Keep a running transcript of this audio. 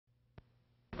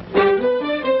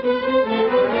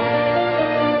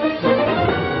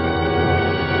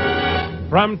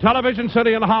From Television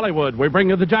City in Hollywood, we bring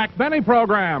you the Jack Benny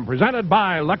Program, presented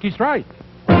by Lucky Strike.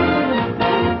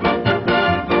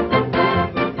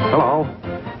 Hello,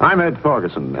 I'm Ed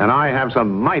Ferguson, and I have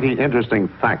some mighty interesting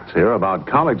facts here about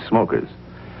college smokers.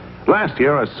 Last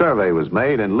year, a survey was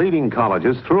made in leading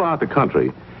colleges throughout the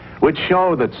country, which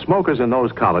showed that smokers in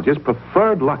those colleges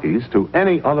preferred Luckies to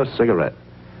any other cigarette.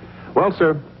 Well,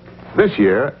 sir, this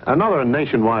year, another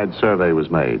nationwide survey was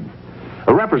made.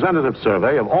 A representative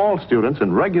survey of all students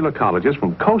in regular colleges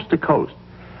from coast to coast.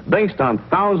 Based on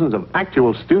thousands of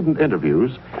actual student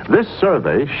interviews, this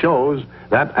survey shows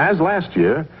that, as last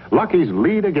year, Luckies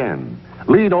lead again.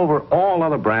 Lead over all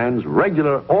other brands,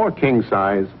 regular or king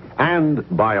size, and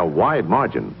by a wide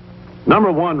margin.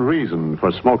 Number one reason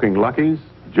for smoking Luckies,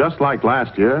 just like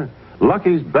last year,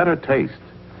 Luckies' better taste.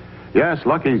 Yes,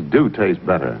 Luckies do taste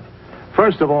better.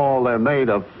 First of all, they're made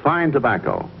of fine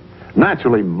tobacco.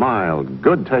 Naturally mild,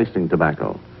 good-tasting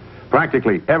tobacco.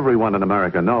 Practically everyone in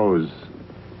America knows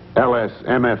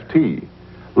LSMFT.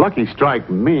 Lucky Strike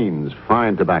means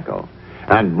fine tobacco.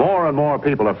 And more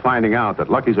people are finding out that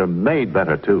Luckies are made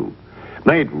better, too.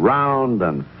 Made round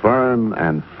and firm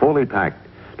and fully packed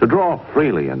to draw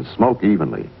freely and smoke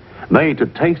evenly. Made to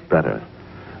taste better.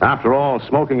 After all,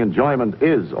 smoking enjoyment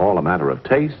is all a matter of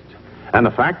taste. And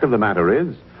the fact of the matter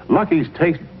is, Luckies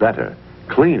taste better,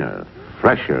 cleaner,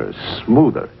 fresher,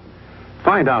 smoother.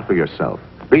 Find out for yourself.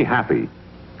 Be happy.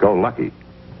 Go Lucky.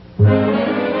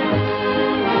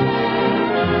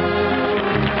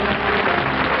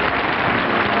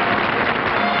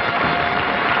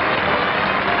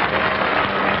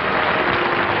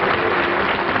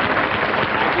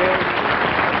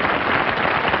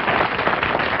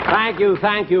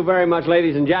 Thank you very much,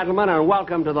 ladies and gentlemen, and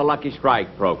welcome to the Lucky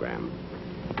Strike program.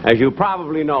 As you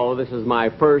probably know, this is my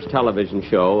first television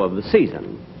show of the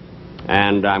season,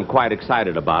 and I'm quite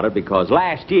excited about it because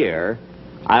last year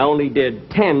I only did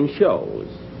 10 shows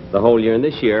the whole year, and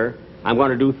this year I'm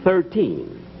going to do 13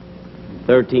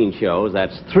 shows.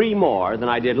 That's 3 more than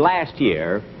I did last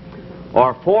year,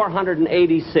 or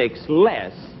 486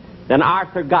 less than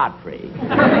Arthur Godfrey.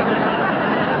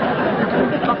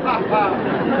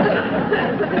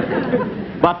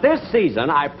 But this season,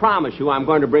 I promise you, I'm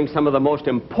going to bring some of the most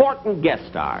important guest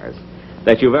stars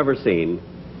that you've ever seen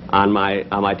on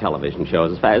my television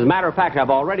shows. As a matter of fact, I've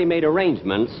already made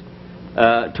arrangements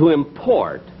to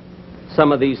import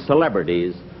some of these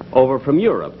celebrities over from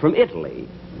Europe, from Italy.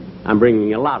 I'm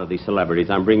bringing a lot of these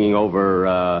celebrities. I'm bringing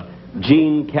over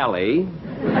Gene Kelly,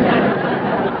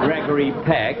 Gregory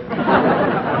Peck,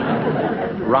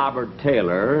 Robert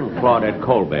Taylor, Claudette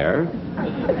Colbert,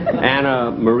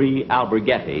 Anna Marie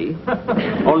Alberghetti.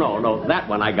 Oh, no, that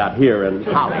one I got here in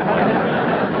Hollywood.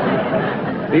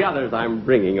 The others I'm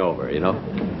bringing over, you know.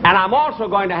 And I'm also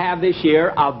going to have this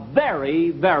year a very,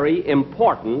 very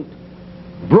important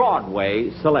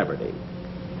Broadway celebrity,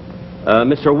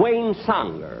 Mr. Wayne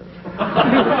Sanger. Now,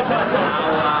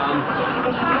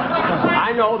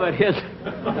 I know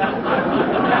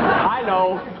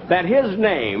that his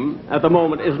name at the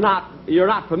moment is not, you're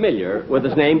not familiar with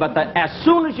his name, but that as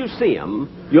soon as you see him,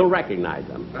 you'll recognize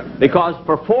him. Because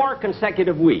for 4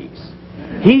 consecutive weeks,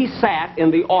 he sat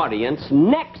in the audience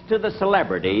next to the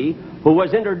celebrity who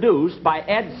was introduced by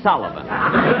Ed Sullivan.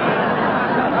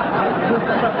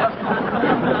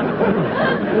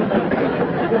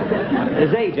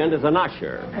 His agent is an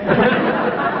usher.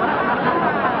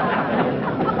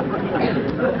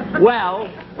 Well,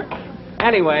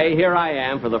 anyway, here I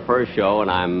am for the first show,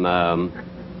 and I'm...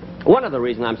 one of the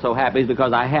reasons I'm so happy is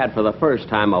because I had, for the first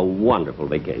time, a wonderful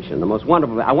vacation. The most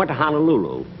wonderful... I went to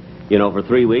Honolulu, you know, for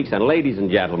 3 weeks, and ladies and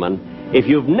gentlemen, if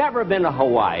you've never been to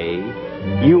Hawaii,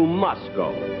 you must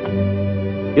go.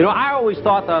 You know, I always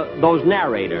thought those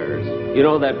narrators, you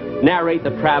know, that narrate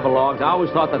the travelogues, I always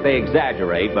thought that they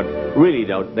exaggerate, but really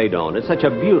they don't. It's such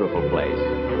a beautiful place.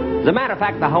 As a matter of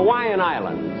fact, the Hawaiian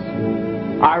Islands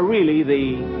are really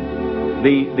the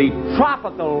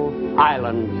tropical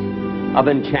islands of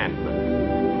enchantment.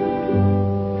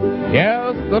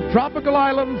 Yes, the tropical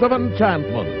islands of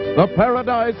enchantment, the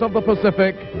paradise of the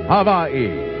Pacific,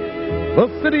 Hawaii. The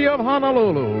city of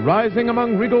Honolulu, rising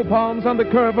among regal palms on the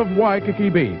curve of Waikiki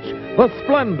Beach. The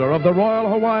splendor of the Royal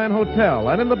Hawaiian Hotel,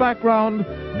 and in the background,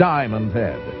 Diamond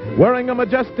Head, wearing a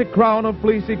majestic crown of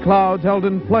fleecy clouds held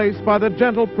in place by the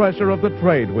gentle pressure of the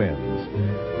trade winds.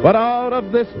 But out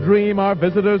of this dream, our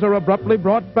visitors are abruptly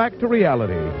brought back to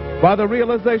reality by the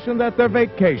realization that their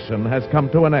vacation has come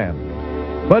to an end.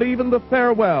 But even the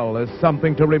farewell is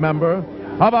something to remember.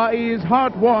 Hawaii's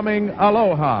heartwarming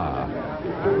aloha.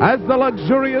 As the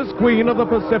luxurious queen of the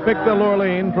Pacific, the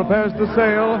Lurleen, prepares to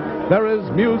sail, there is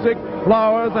music,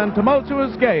 flowers, and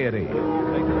tumultuous gaiety.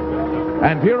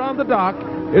 And here on the dock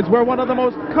is where one of the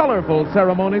most colorful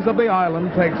ceremonies of the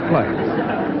island takes place,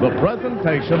 the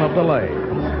presentation of the leis.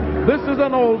 This is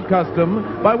an old custom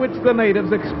by which the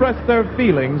natives express their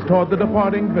feelings toward the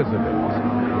departing visitors.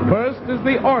 First is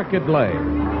the orchid lei,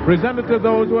 presented to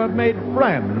those who have made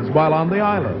friends while on the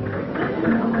island.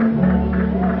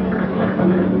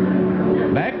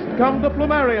 Next comes the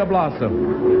plumeria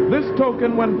blossom. This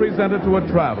token, when presented to a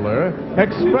traveler,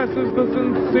 expresses the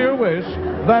sincere wish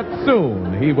that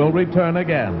soon he will return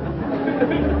again.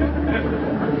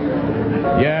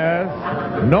 Yes,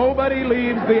 nobody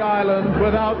leaves the island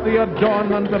without the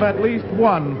adornment of at least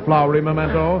one flowery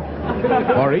memento,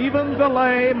 or even the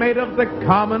lei made of the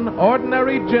common,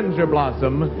 ordinary ginger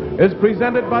blossom is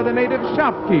presented by the native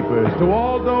shopkeepers to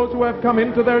all those who have come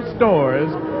into their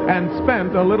stores and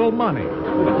spent a little money.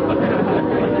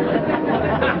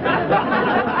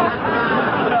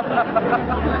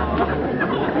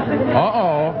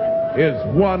 Uh-oh, is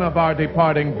one of our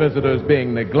departing visitors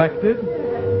being neglected?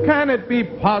 Can it be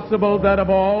possible that of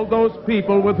all those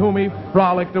people with whom he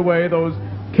frolicked away those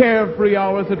carefree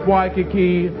hours at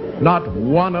Waikiki, not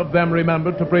one of them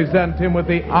remembered to present him with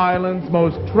the island's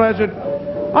most treasured...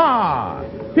 Ah,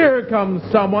 here comes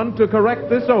someone to correct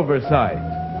this oversight.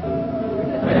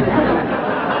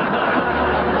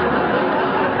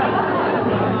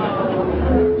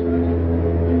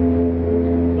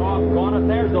 Doggone it,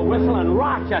 there's the whistle, and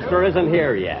Rochester isn't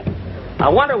here yet. I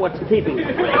wonder what's keeping him.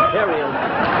 Here he is.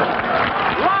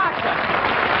 Rochester!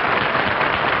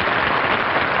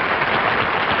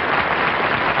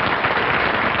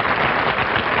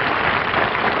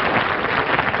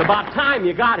 It's about time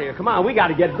you got here. Come on, we got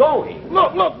to get going.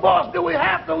 Look, boss, do we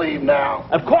have to leave now?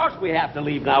 Of course we have to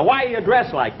leave now. Why are you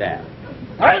dressed like that?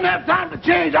 I didn't have time to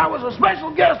change. I was a special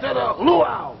guest at a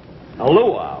luau. A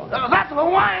luau? That's a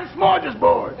Hawaiian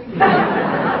smorgasbord.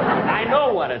 I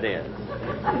know what it is.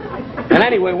 And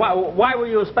anyway, why were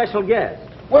you a special guest?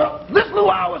 Well, this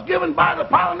luau was given by the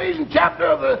Polynesian chapter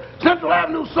of the Central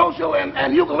Avenue Social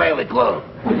and Ukulele Club.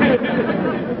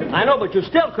 I know, but you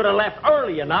still could have left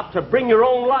early enough to bring your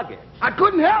own luggage. I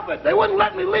couldn't help it. They wouldn't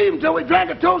let me leave until we drank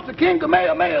a toast to King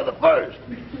Kamehameha the First.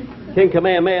 King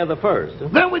Kamehameha the First? Huh?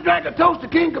 Then we drank a toast to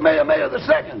King Kamehameha the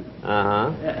Second.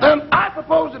 Uh-huh. Then I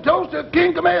proposed a toast to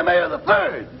King Kamehameha the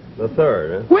Third. The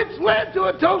third, huh? Which led to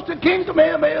a toast to King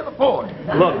Kamehameha the Fourth.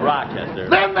 Look, Rochester.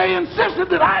 Then they insisted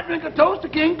that I drink a toast to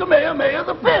King Kamehameha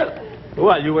the Fifth.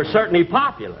 Well, you were certainly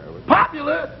popular.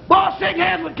 Popular? Boss, shake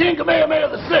hands with King Kamehameha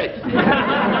the Sixth.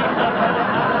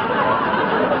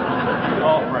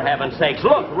 Oh, for heaven's sakes.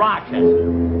 Look, Rochester.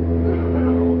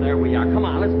 Oh, there we are. Come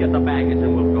on, let's get the baggage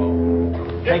and we'll go.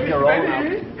 Take your own out.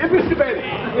 Mr. Benny.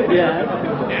 Yes?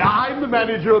 I'm the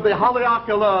manager of the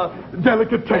Haleakala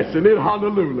Delicatessen in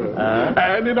Honolulu.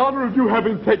 And in honor of you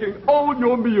having taken all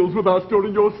your meals with us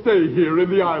during your stay here in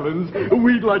the islands,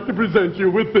 we'd like to present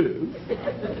you with this.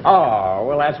 Oh,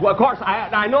 well, that's... Well, of course,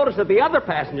 I noticed that the other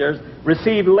passengers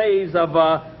received leis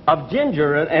of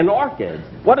ginger and orchids.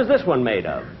 What is this one made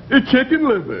of? Chicken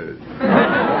liver.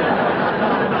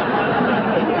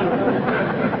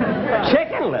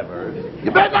 Chicken liver? You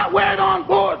better not wear it on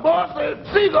board, boss. The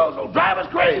seagulls will drive us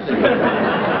crazy.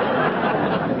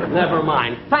 Never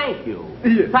mind. Thank you.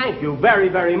 Yes. Thank you very,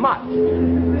 very much.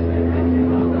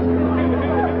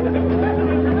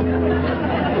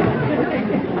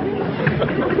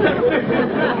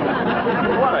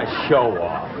 What a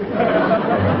show-off.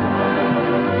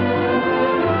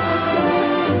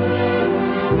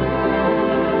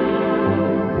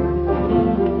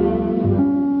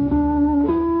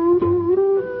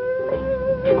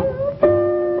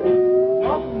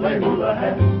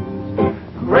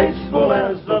 Graceful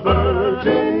as the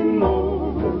virgin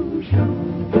motion,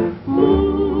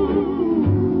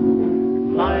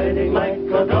 gliding like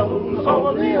a gulls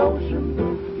over the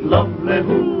ocean. Lovely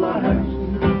hula has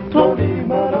Tony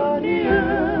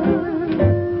Maranier.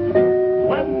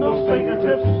 When those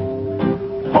fingertips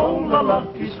hold the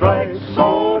lucky strike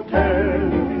so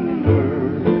tender,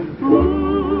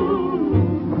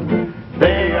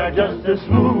 they are just as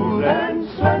smooth and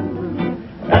slender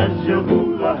as your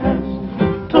hula has.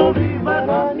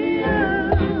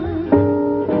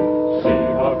 See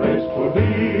how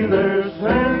gracefully they're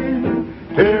swaying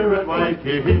here at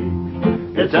Waikiki.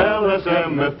 It's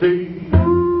LSMFT.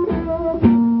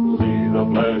 See the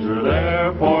pleasure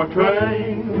they're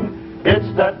portraying. It's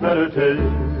that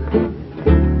meditative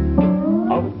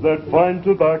of that fine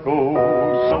tobacco.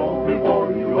 So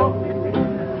before you go,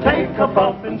 take a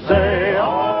puff and say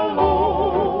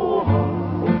aloha.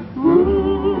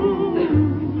 Ooh.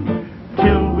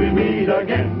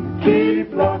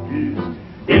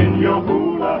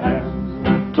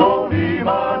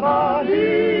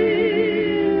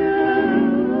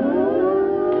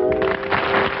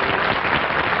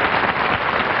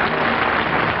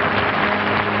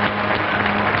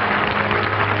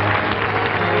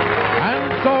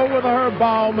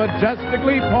 bow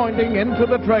majestically pointing into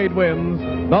the trade winds,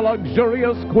 the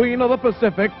luxurious queen of the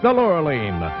Pacific, the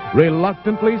Lurleen,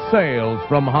 reluctantly sails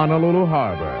from Honolulu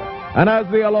Harbor. And as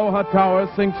the Aloha Tower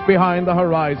sinks behind the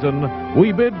horizon,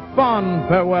 we bid fond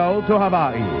farewell to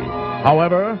Hawaii.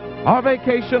 However, our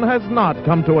vacation has not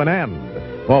come to an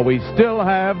end, for we still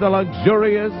have the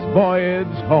luxurious voyage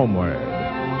homeward.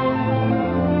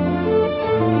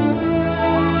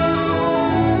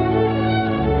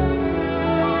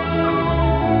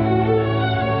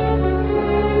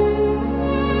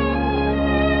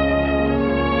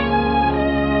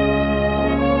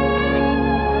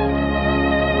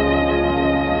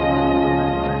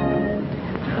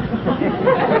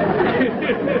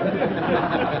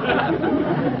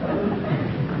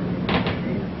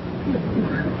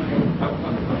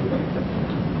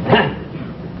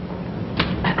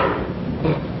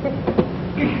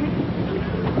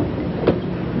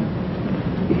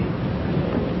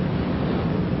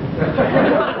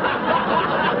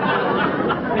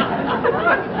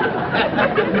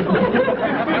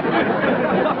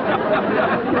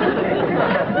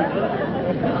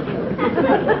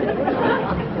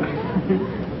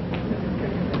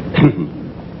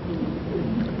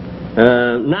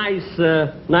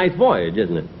 Nice voyage,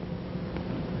 isn't it?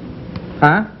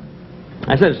 Huh?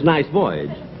 I said it's a nice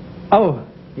voyage. Oh,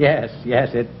 yes,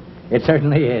 it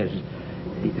certainly is.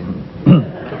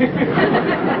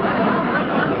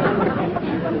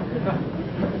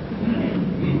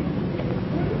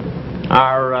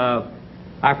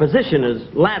 Our position is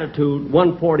latitude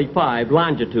 145,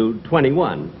 longitude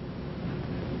 21.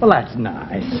 Well, that's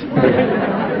nice.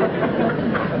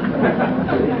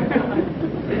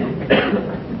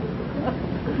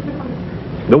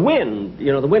 The wind,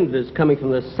 the wind is coming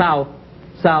from the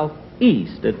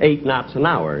southeast at 8 knots an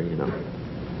hour,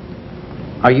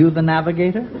 Are you the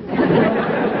navigator?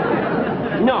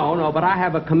 No, but I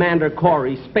have a Commander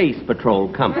Corey Space Patrol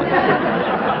compass.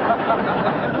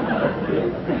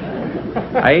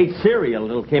 I ate cereal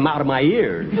and it came out of my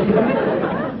ears.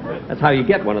 That's how you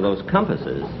get one of those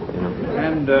compasses,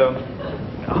 And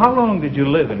how long did you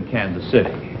live in Kansas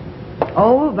City?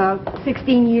 Oh, about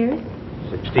 16 years.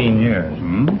 16 years,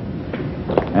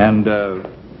 And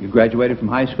you graduated from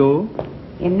high school?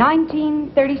 In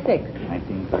 1936.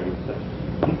 1936.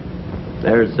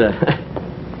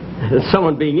 There's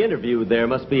someone being interviewed there.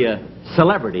 Must be a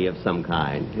celebrity of some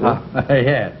kind.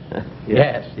 Yes.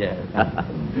 Yes.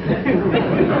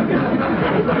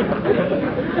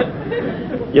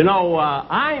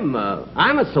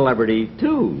 I'm a celebrity,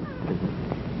 too.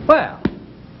 Well,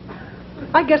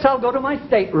 I guess I'll go to my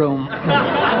stateroom.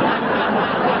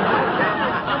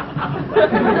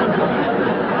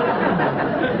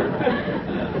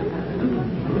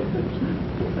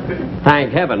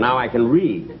 Thank heaven, now I can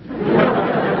read.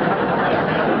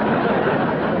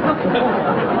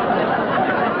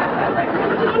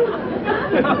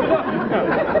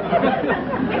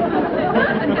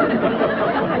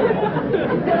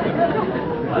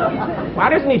 Why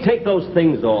doesn't he take those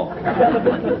things off?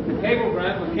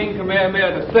 Cablegram for King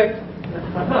Kamehameha VI.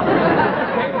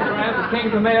 Cablegram for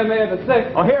King Kamehameha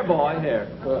VI. Oh, here, boy, here.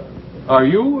 Are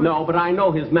you? No, but I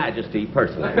know His Majesty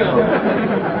personally.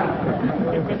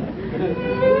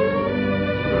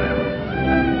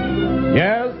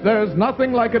 Yes, there's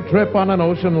nothing like a trip on an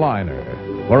ocean liner,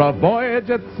 for a voyage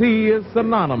at sea is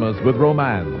synonymous with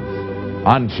romance.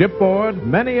 On shipboard,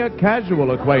 many a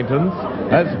casual acquaintance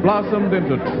has blossomed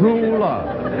into true love.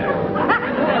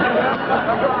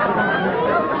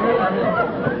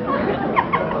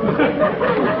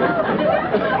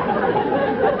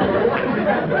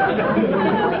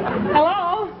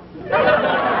 Hello?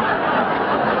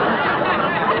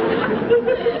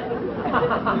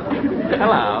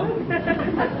 Hello.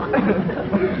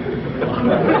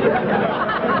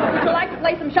 Would you like to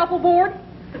play some shuffleboard?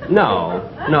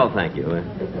 No, thank you.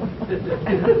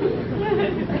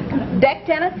 Deck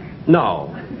tennis? No,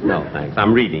 thanks.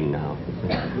 I'm reading now.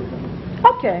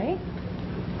 Okay.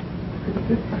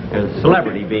 There's a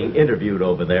celebrity being interviewed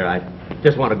over there. I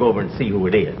just want to go over and see who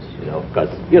it is, because,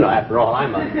 after all,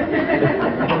 I'm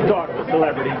a sort of a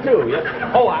celebrity, too.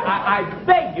 Yeah? Oh, I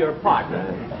beg your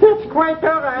pardon. It's quite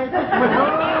all right.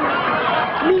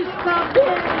 Mr.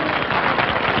 Big.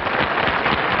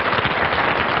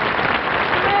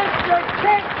 Mr.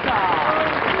 Texas.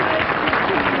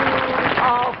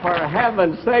 Oh, for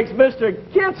heaven's sakes, Mr.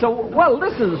 Kitzel. Well,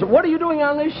 what are you doing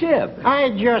on this ship?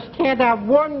 I just had a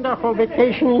wonderful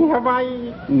vacation in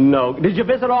Hawaii. No. Did you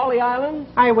visit all the islands?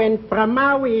 I went from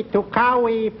Maui to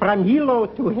Kauai, from Hilo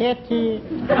to Haiti.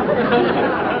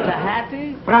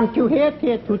 Tahiti? From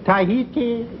Tahiti to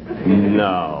Tahiti.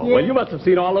 No. Yes. Well, you must have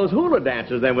seen all those hula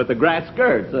dancers then with the grass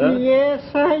skirts, huh? Yes,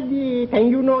 I did. And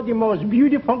you know the most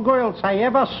beautiful girls I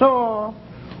ever saw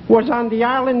was on the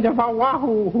island of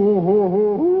Oahu.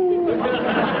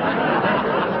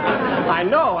 I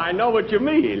know what you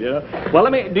mean. You know? Well,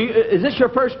 is this your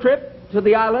first trip to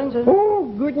the islands? Oh,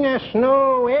 goodness,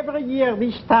 no. Every year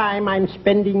this time I'm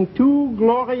spending 2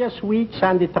 glorious weeks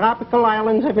on the tropical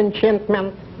islands of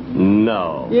enchantment.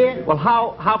 No. Yeah. Well,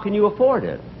 how can you afford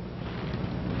it?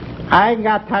 I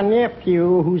got a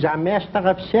nephew who's a master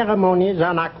of ceremonies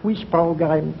on a quiz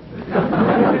program.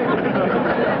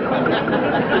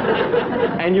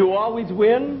 And you always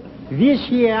win? This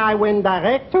year I went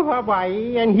direct to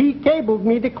Hawaii and he cabled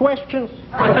me the questions.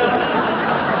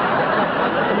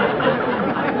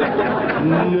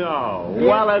 No.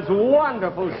 Well, it's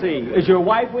wonderful seeing you. Is your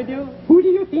wife with you? Who do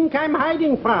you think I'm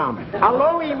hiding from?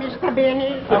 Hello, Mr.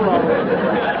 Benny. Hello.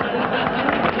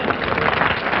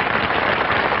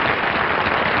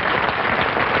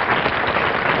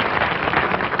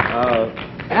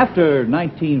 After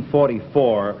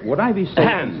 1944, would I be safe?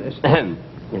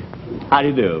 How do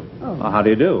you do? Oh, how do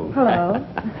you do? Hello.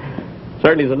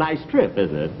 Certainly it's a nice trip,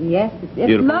 isn't it? Yes, it's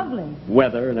Beautiful lovely.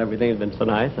 Weather and everything has been so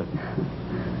nice.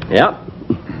 Yep.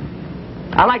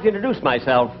 I'd like to introduce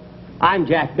myself. I'm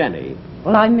Jack Benny.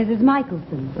 Well, I'm Mrs.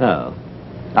 Michelson. Oh.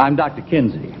 I'm Dr.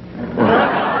 Kinsey.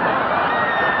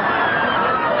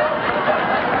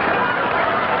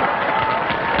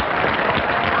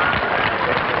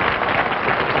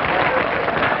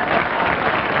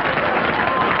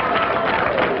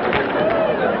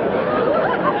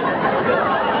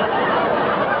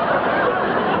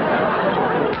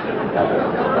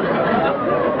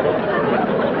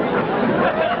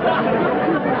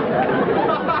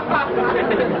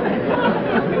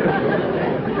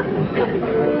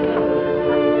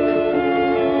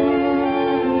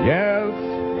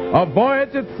 A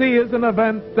voyage at sea is an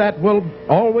event that will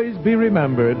always be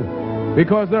remembered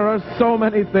because there are so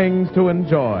many things to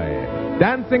enjoy.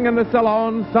 Dancing in the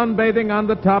salon, sunbathing on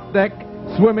the top deck,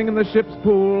 swimming in the ship's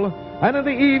pool, and in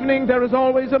the evening there is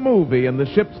always a movie in the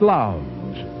ship's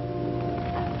lounge.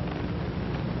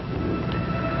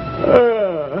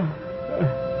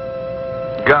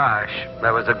 Gosh,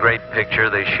 that was a great picture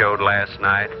they showed last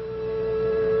night.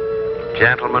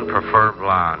 Gentlemen prefer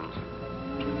blondes.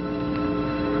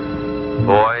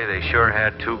 Boy, they sure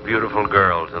had 2 beautiful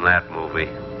girls in that movie.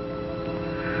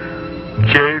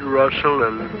 Jane Russell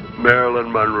and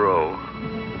Marilyn Monroe.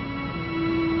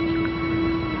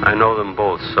 I know them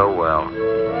both so well.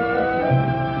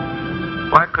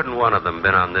 Why couldn't one of them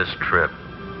been on this trip?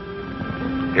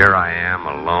 Here I am,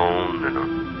 alone, in a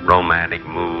romantic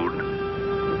mood.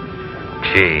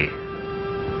 Gee,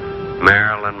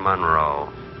 Marilyn Monroe.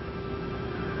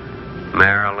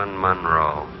 Marilyn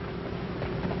Monroe.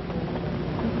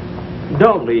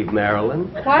 Don't leave,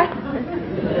 Marilyn. What?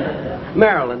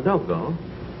 Marilyn, don't go.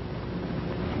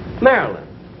 Marilyn.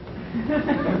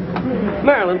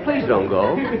 Marilyn, please don't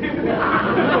go.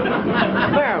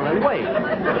 Marilyn, wait.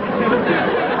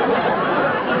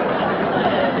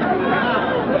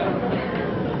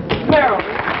 Marilyn.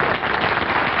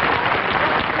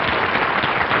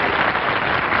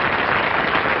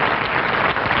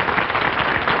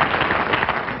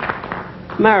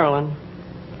 Marilyn.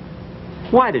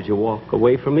 Why did you walk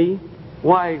away from me?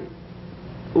 Why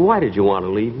did you want to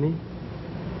leave me?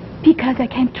 Because I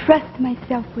can't trust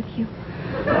myself with you.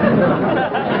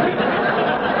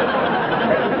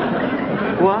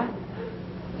 What?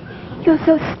 You're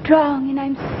so strong and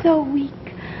I'm so weak.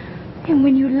 And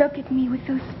when you look at me with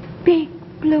those big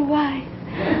blue eyes,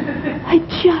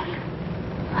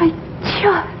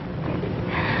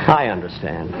 I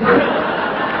understand.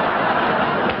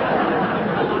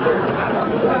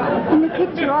 In the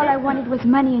picture, all I wanted was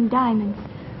money and diamonds.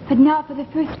 But now, for the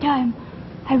first time,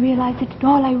 I realize that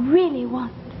all I really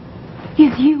want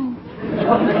is you.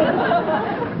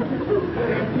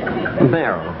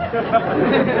 Meryl.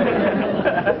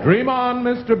 Dream on,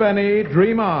 Mr. Benny,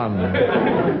 dream on.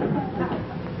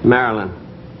 Marilyn.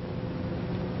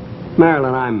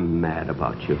 Marilyn, I'm mad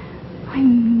about you.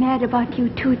 I'm mad about you,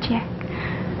 too, Jack.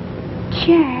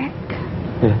 Jack.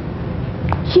 Yeah.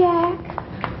 Jack.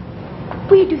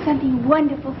 Will you do something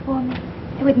wonderful for me?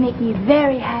 It would make me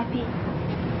very happy.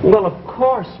 Well, of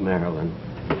course, Marilyn.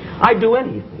 I'd do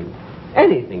anything.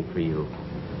 Anything for you.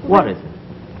 What is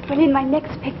it? Well, in my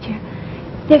next picture,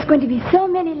 There's going to be so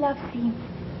many love scenes.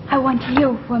 I want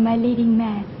you for my leading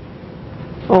man.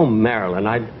 Oh, Marilyn,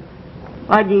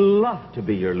 I'd love to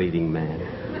be your leading man.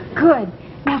 Good.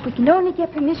 Now, if we can only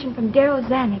get permission from Darryl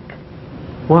Zanuck.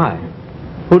 Why?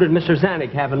 Who did Mr.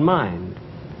 Zanuck have in mind?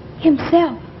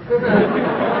 Himself.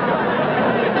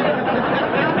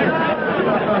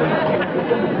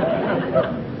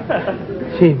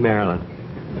 Gee, Marilyn,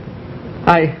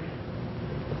 I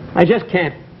just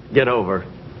can't get over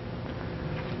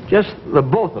just the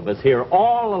both of us here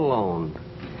all alone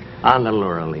on the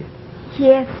Laurel.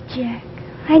 Yes, Jack.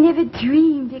 I never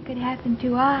dreamed it could happen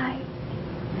to I.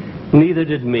 Neither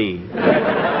did me.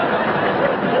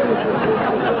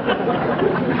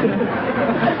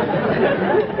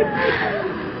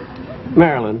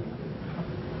 Marilyn,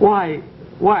 why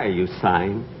are you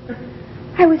sighing?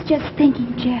 I was just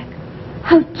thinking, Jack,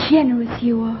 how generous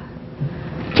you are.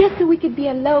 Just so we could be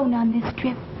alone on this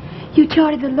trip, you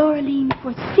chartered the Laureline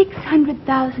for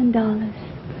 $600,000.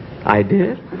 I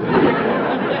did?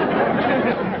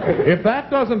 If that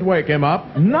doesn't wake him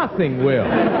up, nothing will.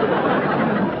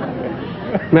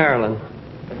 Marilyn,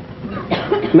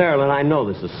 I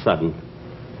know this is sudden,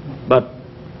 but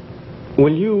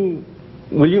will you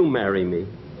marry me?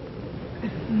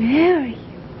 Marry?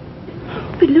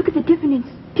 But look at the difference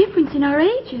in our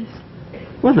ages.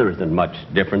 Well, there isn't much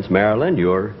difference, Marilyn.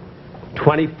 You're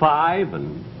 25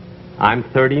 and I'm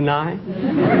 39.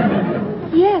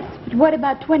 Yes, but what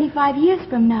about 25 years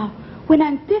from now, when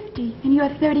I'm 50 and you're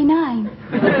 39?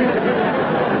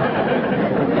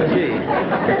 Gee,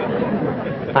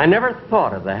 I never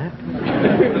thought of that.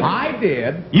 I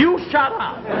did. You shut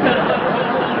up!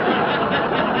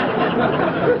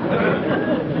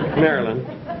 Marilyn,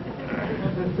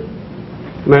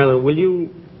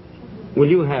 will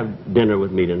you have dinner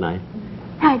with me tonight?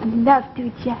 I'd love to,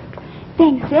 Jack.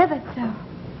 Thanks ever so.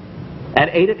 At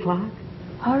 8 o'clock?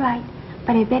 All right,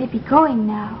 but I better be going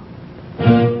now.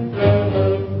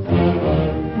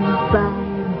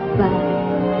 Bye-bye, baby.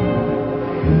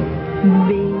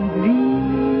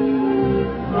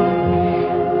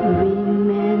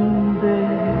 Remember,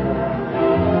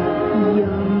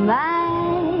 you're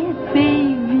my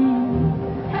baby.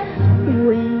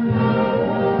 When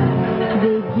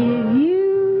they give you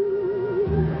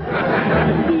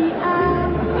the eye,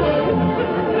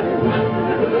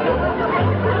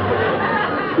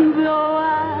 though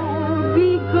I'll be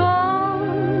gone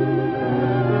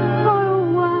for a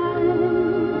while,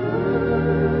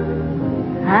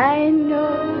 I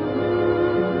know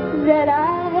that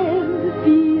I'll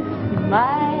be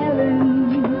smiling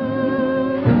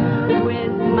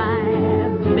with my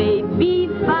baby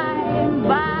by and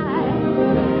by,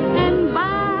 and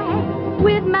by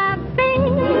with my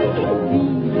baby.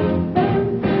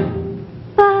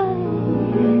 Bye.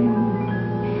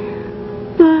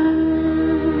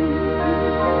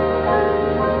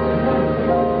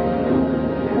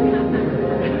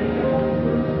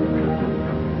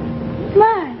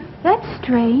 My, that's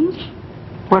strange.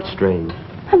 What's strange?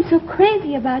 I'm so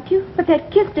crazy about you, but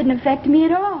that kiss didn't affect me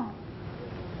at all.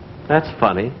 That's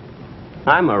funny.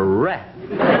 I'm a wreck. See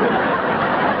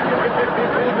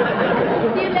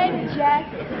you later,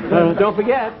 Jack. Don't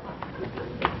forget.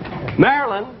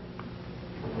 Marilyn,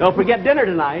 don't forget dinner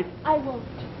tonight I won't.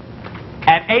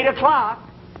 at 8 o'clock.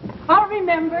 I'll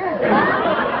remember.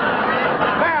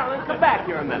 Marilyn, come back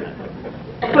here a minute.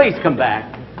 Please come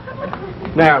back.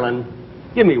 Marilyn,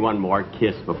 give me one more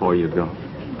kiss before you go.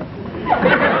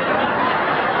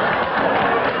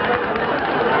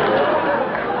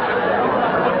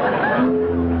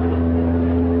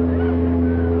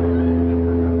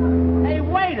 Hey,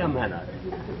 wait a minute.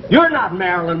 You're not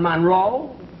Marilyn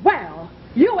Monroe. Well,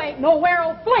 you ain't no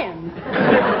Errol Flynn.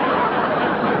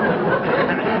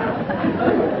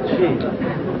 Gee.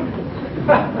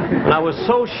 And I was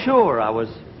so sure I was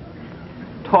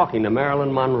talking to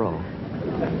Marilyn Monroe.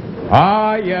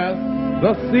 Ah, yes.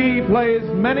 The sea plays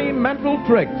many mental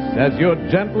tricks as you're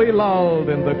gently lulled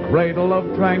in the cradle of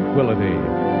tranquility.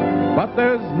 But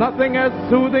there's nothing as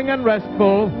soothing and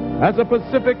restful as a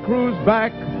Pacific cruise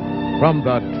back from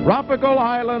the tropical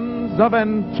islands of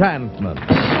enchantment.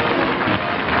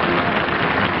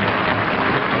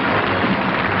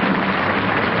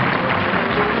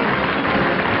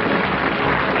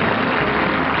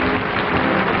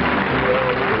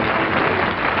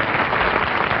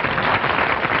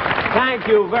 Thank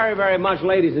you very, very much,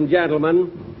 ladies and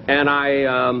gentlemen. And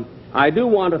I do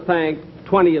want to thank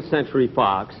 20th Century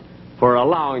Fox for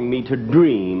allowing me to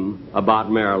dream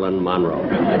about Marilyn Monroe.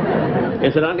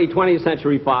 Incidentally, 20th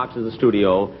Century Fox is the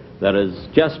studio that has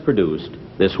just produced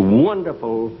this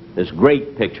wonderful, this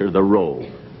great picture, The Robe,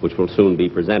 which will soon be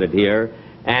presented here.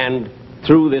 And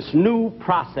through this new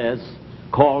process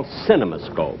called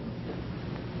CinemaScope.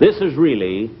 This is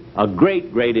really a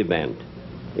great, great event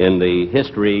in the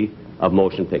history of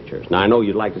motion pictures. Now, I know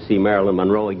you'd like to see Marilyn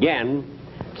Monroe again,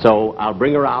 so I'll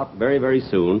bring her out very, very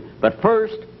soon. But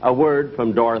first, a word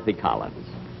from Dorothy Collins.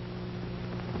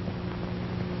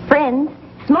 Friends,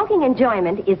 smoking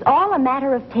enjoyment is all a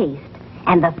matter of taste.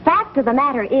 And the fact of the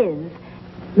matter is,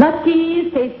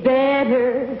 Lucky's taste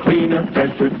better. Cleaner,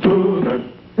 fresher, smoother.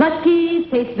 Lucky's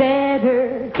taste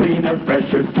better. Cleaner,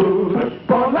 fresher, smoother.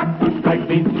 For Lucky Strike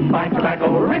means fine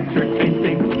tobacco, richer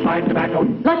tasting fine tobacco.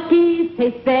 Lucky's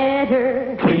taste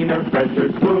better. Cleaner,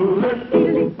 fresher, smoother.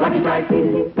 Lucky Strike,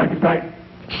 Lucky Strike.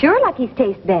 Sure, Lucky's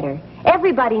taste better.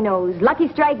 Everybody knows Lucky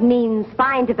Strike means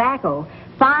fine tobacco.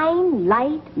 Fine,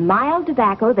 light, mild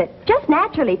tobacco that just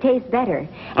naturally tastes better.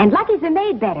 And Lucky's are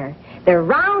made better. They're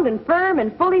round and firm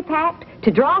and fully packed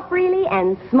to draw freely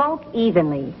and smoke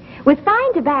evenly. With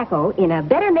fine tobacco in a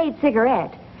better-made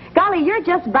cigarette, golly, you're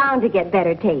just bound to get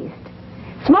better taste.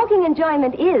 Smoking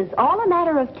enjoyment is all a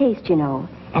matter of taste, you know.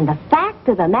 And the fact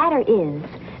of the matter is,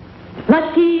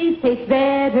 Lucky's taste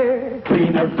better.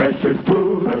 Cleaner, fresher,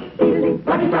 smoother.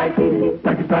 Lucky Strike,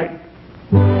 Lucky Strike.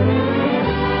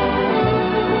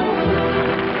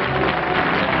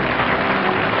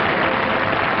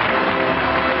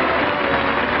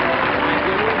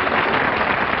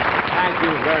 Thank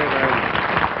you very, very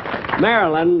much.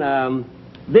 Marilyn,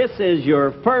 this is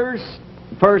your first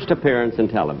appearance in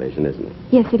television, isn't it?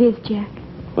 Yes, it is, Jack.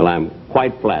 Well, I'm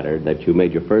quite flattered that you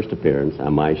made your first appearance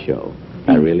on my show.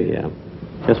 I really am.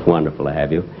 Just wonderful to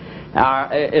have you.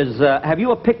 Have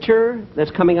you a picture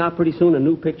that's coming out pretty soon, a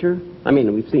new picture? I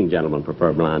mean, we've seen Gentlemen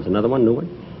Prefer Blondes. Another one, new one?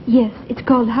 Yes, it's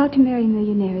called How to Marry a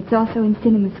Millionaire. It's also in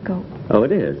CinemaScope. Oh,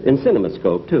 it is? In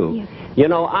CinemaScope, too? Yes. You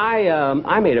know,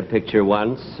 I made a picture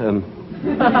once.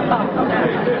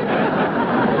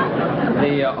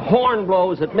 The horn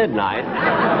blows at midnight.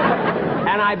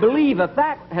 And I believe if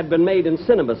that had been made in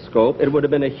CinemaScope, it would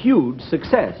have been a huge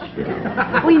success.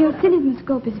 Well, you know,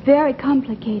 CinemaScope is very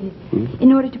complicated.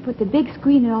 In order to put the big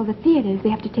screen in all the theaters, they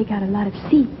have to take out a lot of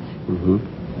seats.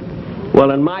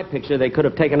 Well, in my picture, they could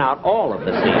have taken out all of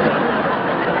the seats.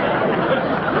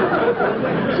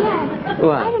 Jack,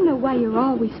 What? I don't know why you're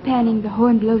always panning The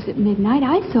Horn Blows at Midnight.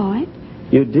 I saw it.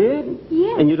 You did?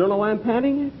 Yes. And you don't know why I'm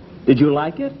panning it? Did you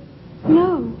like it?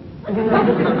 No.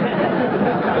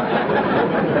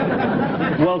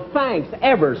 Well, thanks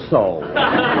ever so.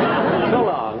 So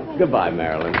long. Goodbye,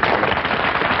 Marilyn.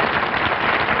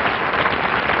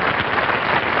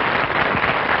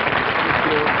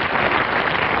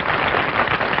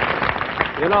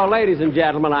 You know, ladies and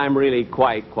gentlemen, I'm really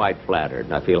quite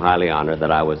flattered. I feel highly honored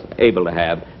that I was able to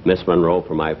have Miss Monroe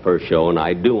for my first show, and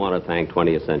I do want to thank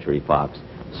 20th Century Fox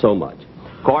so much.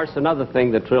 Of course, another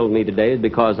thing that thrilled me today is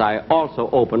because I also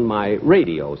opened my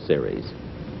radio series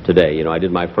today. You know, I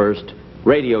did my first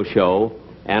radio show,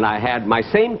 and I had my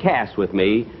same cast with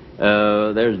me.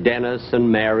 There's Dennis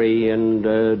and Mary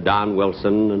and Don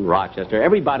Wilson and Rochester,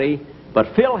 everybody but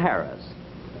Phil Harris.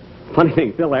 Funny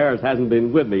thing, Phil Harris hasn't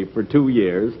been with me for 2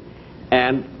 years,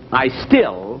 and I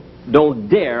still don't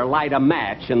dare light a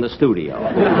match in the studio.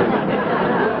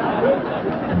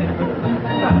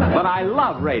 But I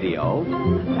love radio,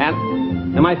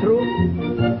 and am I through?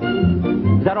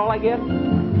 Is that all I get?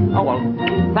 Oh, well,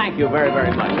 thank you very,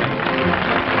 very much.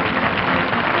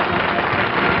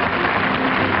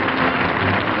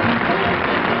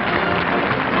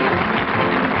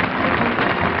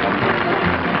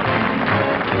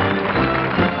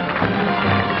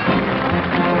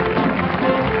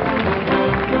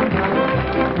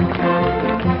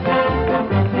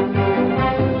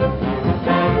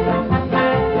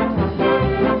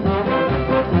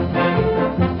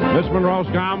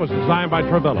 Monroe's Gown was designed by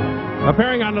Travilla.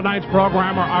 Appearing on tonight's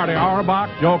program are Artie Auerbach,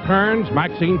 Joe Kearns,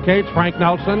 Maxine Cates, Frank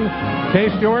Nelson, Kay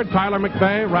Stewart, Tyler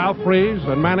McVeigh, Ralph Fries,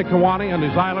 and Manny Kawani and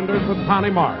his Islanders with Connie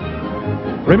Marsh.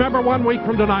 Remember, 1 week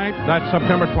from tonight, that's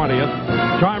September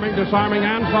 20th, charming, disarming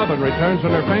Ann Southern returns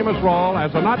in her famous role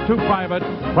as a not-too-private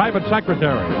private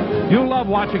secretary. You'll love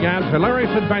watching Ann's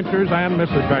hilarious adventures and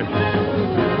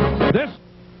misadventures. This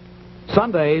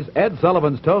Sundays, Ed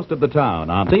Sullivan's Toast of the Town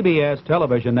on CBS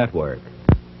Television Network.